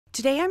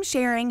Today I'm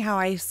sharing how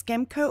I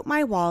skim coat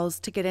my walls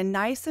to get a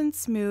nice and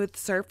smooth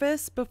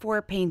surface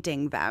before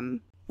painting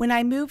them. When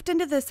I moved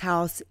into this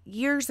house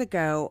years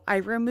ago, I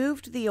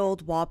removed the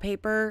old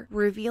wallpaper,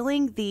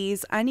 revealing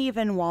these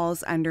uneven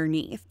walls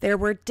underneath. There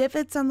were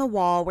divots on the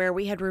wall where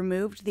we had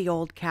removed the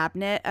old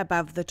cabinet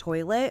above the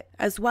toilet,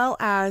 as well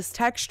as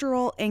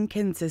textural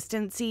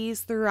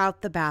inconsistencies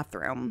throughout the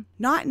bathroom.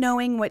 Not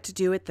knowing what to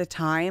do at the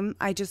time,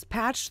 I just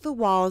patched the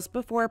walls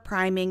before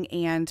priming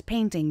and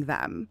painting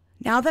them.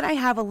 Now that I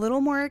have a little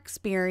more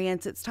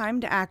experience, it's time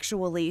to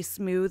actually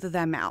smooth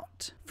them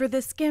out. For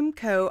the skim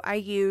coat, I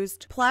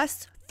used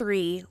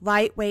 +3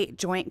 lightweight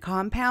joint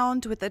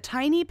compound with a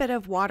tiny bit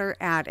of water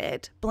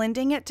added,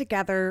 blending it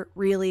together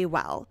really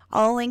well.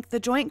 I'll link the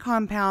joint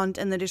compound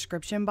in the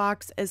description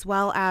box as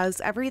well as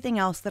everything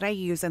else that I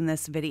use in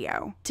this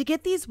video. To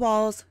get these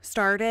walls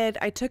started,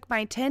 I took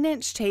my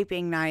 10-inch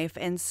taping knife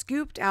and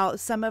scooped out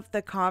some of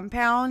the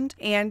compound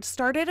and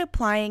started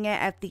applying it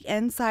at the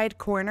inside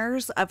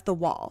corners of the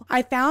wall.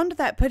 I found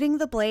that putting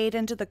the blade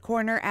into the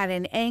corner at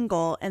an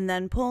angle and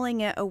then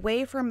pulling it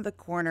away from the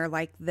corner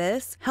like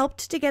this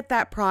helped to get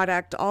that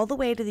product all the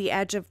way to the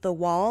edge of the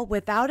wall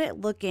without it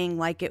looking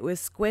like it was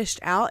squished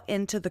out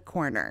into the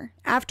corner.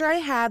 After I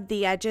had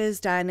the edges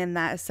done in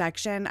that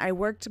section, I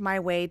worked my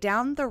way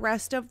down the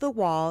rest of the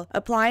wall,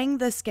 applying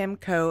the skim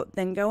coat,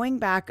 then going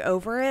back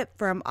over it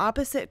from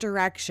opposite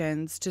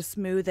directions to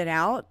smooth it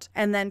out,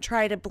 and then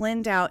try to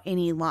blend out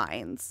any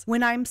lines.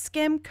 When I'm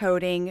skim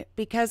coating,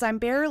 because I'm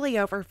barely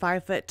over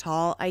 5 foot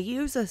tall, I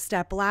use a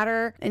step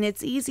ladder, and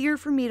it's easier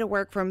for me to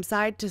work from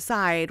side to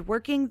side,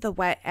 working the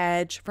wet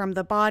edge from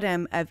the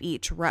bottom of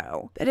each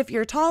row. But if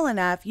you're tall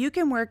enough, you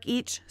can work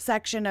each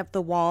section of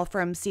the wall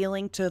from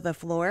ceiling to the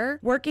floor,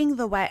 working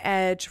the wet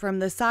edge from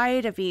the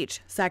side of each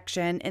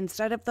section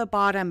instead of the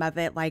bottom of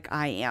it like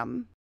I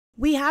am.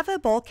 We have a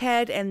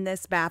bulkhead in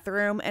this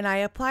bathroom, and I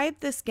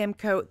applied the skim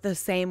coat the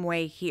same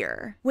way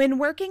here. When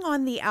working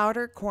on the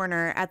outer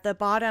corner at the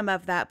bottom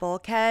of that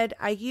bulkhead,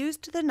 I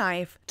used the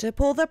knife to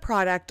pull the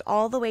product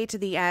all the way to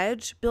the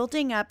edge,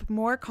 building up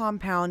more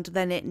compound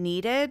than it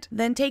needed,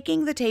 then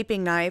taking the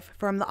taping knife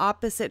from the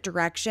opposite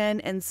direction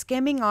and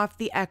skimming off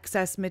the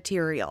excess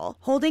material,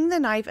 holding the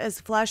knife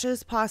as flush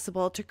as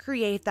possible to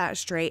create that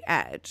straight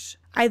edge.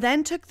 I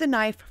then took the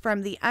knife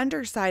from the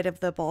underside of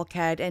the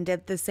bulkhead and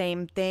did the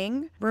same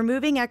thing,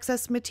 removing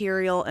excess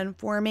material and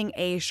forming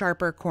a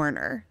sharper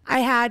corner. I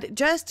had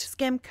just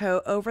skim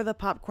coat over the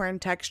popcorn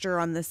texture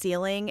on the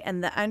ceiling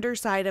and the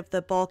underside of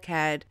the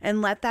bulkhead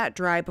and let that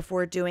dry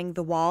before doing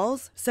the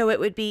walls, so it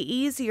would be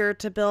easier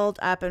to build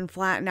up and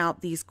flatten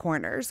out these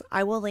corners.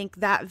 I will link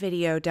that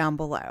video down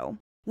below.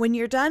 When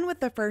you're done with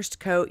the first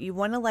coat, you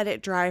want to let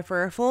it dry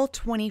for a full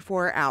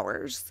 24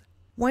 hours.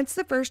 Once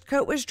the first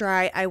coat was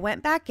dry, I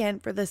went back in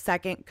for the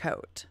second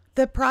coat.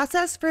 The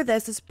process for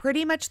this is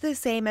pretty much the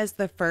same as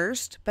the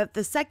first, but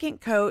the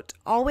second coat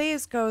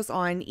always goes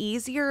on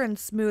easier and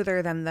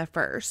smoother than the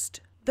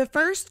first. The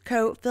first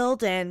coat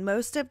filled in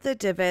most of the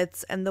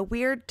divots and the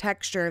weird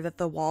texture that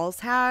the walls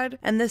had,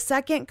 and the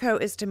second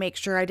coat is to make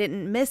sure I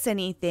didn't miss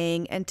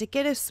anything and to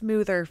get a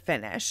smoother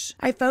finish.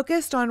 I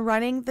focused on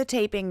running the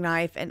taping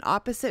knife in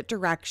opposite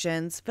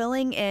directions,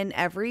 filling in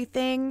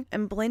everything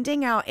and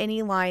blending out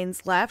any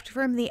lines left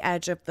from the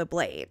edge of the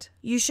blade.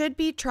 You should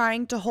be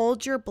trying to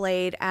hold your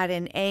blade at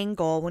an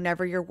angle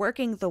whenever you're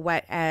working the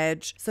wet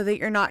edge so that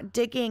you're not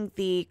digging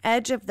the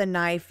edge of the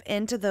knife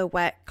into the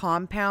wet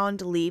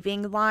compound,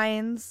 leaving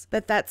lines.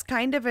 But that's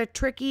kind of a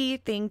tricky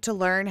thing to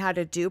learn how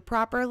to do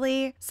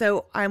properly.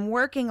 So I'm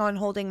working on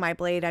holding my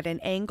blade at an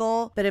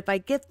angle, but if I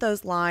get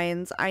those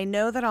lines, I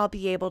know that I'll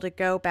be able to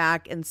go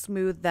back and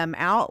smooth them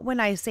out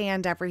when I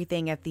sand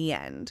everything at the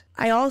end.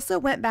 I also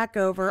went back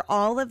over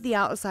all of the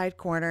outside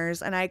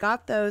corners and I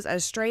got those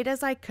as straight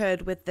as I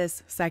could with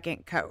this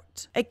second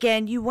coat.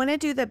 Again, you want to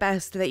do the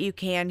best that you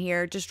can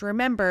here. Just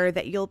remember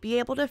that you'll be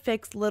able to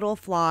fix little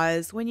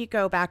flaws when you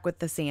go back with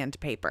the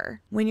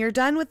sandpaper. When you're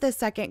done with the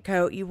second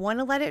coat, you want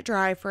to let it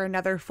dry for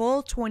another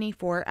full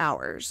 24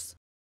 hours.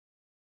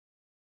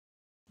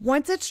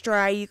 Once it's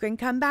dry, you can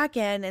come back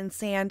in and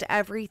sand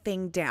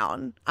everything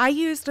down. I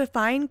used a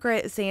fine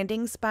grit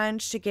sanding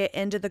sponge to get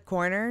into the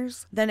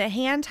corners, then a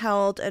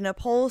handheld and a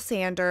pole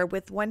sander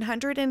with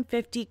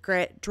 150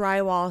 grit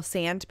drywall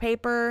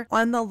sandpaper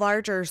on the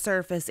larger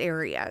surface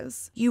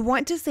areas. You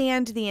want to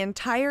sand the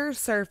entire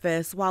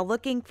surface while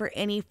looking for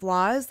any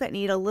flaws that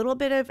need a little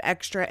bit of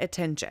extra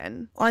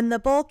attention. On the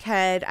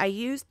bulkhead, I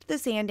used the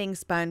sanding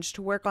sponge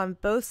to work on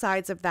both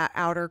sides of that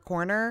outer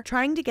corner,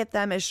 trying to get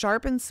them as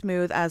sharp and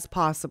smooth as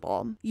possible.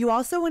 You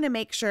also want to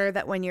make sure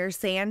that when you're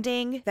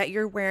sanding that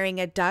you're wearing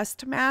a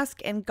dust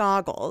mask and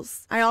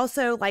goggles. I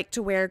also like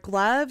to wear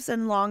gloves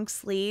and long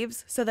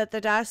sleeves so that the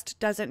dust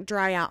doesn't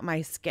dry out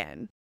my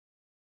skin.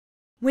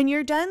 When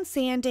you're done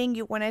sanding,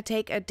 you want to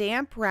take a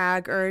damp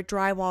rag or a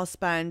drywall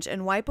sponge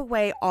and wipe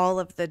away all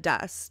of the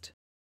dust.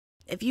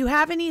 If you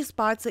have any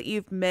spots that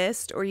you've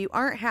missed or you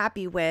aren't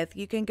happy with,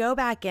 you can go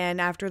back in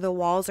after the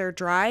walls are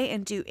dry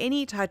and do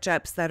any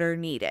touch-ups that are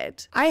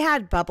needed. I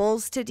had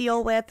bubbles to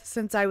deal with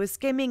since I was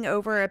skimming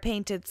over a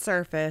painted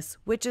surface,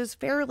 which is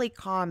fairly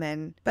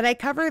common, but I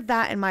covered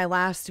that in my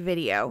last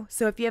video,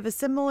 so if you have a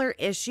similar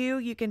issue,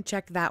 you can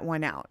check that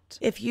one out.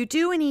 If you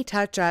do any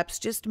touch-ups,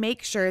 just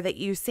make sure that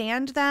you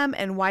sand them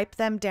and wipe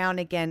them down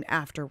again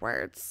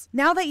afterwards.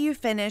 Now that you've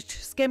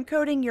finished skim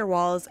coating your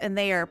walls and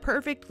they are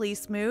perfectly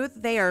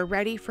smooth, they are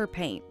ready for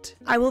paint.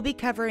 I will be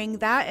covering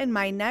that in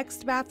my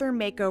next bathroom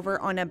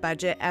makeover on a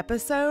budget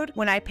episode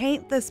when I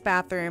paint this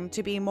bathroom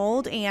to be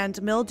mold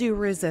and mildew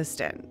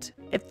resistant.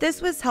 If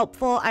this was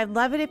helpful, I'd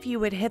love it if you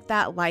would hit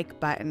that like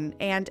button,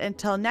 and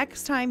until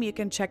next time, you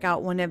can check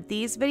out one of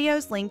these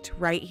videos linked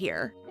right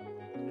here.